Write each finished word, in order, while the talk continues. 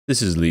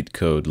This is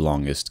LeetCode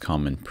longest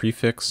common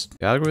prefix.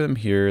 The algorithm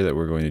here that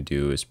we're going to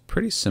do is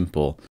pretty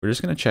simple. We're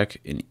just going to check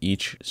in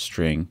each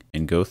string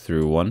and go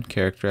through one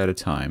character at a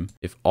time.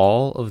 If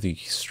all of the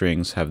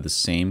strings have the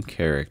same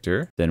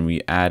character, then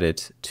we add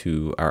it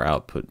to our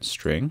output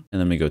string,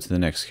 and then we go to the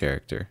next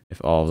character.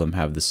 If all of them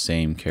have the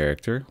same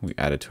character, we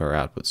add it to our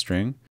output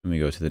string, and we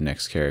go to the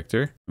next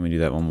character. And we do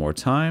that one more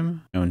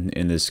time. And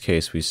in this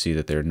case, we see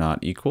that they're not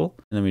equal,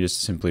 and then we just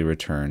simply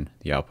return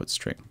the output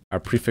string. Our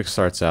prefix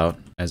starts out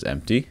as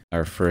empty.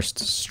 Our first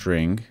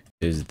string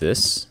is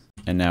this.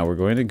 And now we're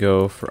going to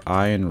go for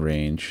I in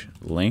range,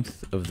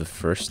 length of the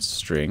first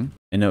string.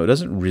 And no, it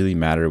doesn't really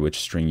matter which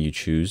string you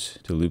choose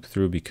to loop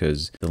through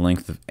because the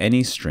length of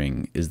any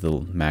string is the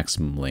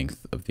maximum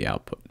length of the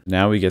output.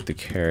 Now we get the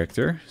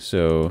character.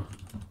 So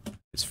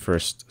it's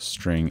first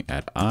string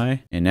at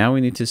I. And now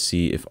we need to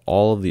see if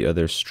all of the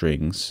other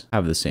strings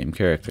have the same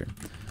character.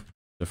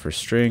 So for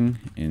string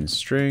in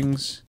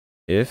strings,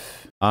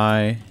 if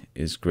I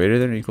is greater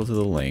than or equal to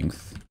the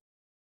length,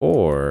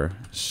 or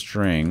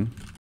string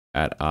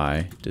at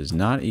I does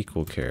not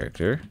equal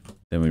character,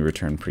 then we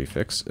return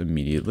prefix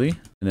immediately.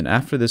 And then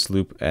after this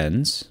loop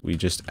ends, we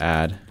just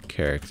add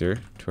character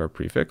to our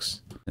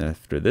prefix. And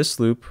after this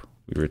loop,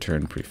 we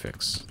return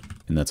prefix.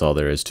 And that's all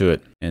there is to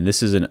it. And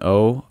this is an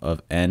O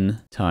of n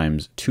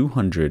times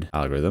 200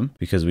 algorithm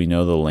because we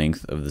know the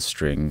length of the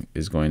string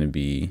is going to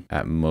be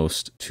at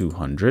most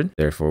 200.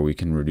 Therefore, we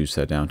can reduce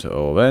that down to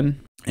O of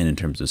n. And in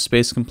terms of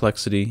space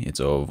complexity, it's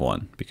O of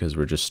 1 because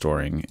we're just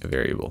storing a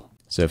variable.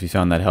 So if you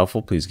found that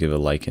helpful, please give a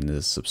like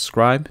and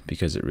subscribe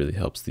because it really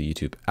helps the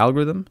YouTube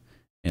algorithm.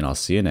 And I'll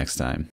see you next time.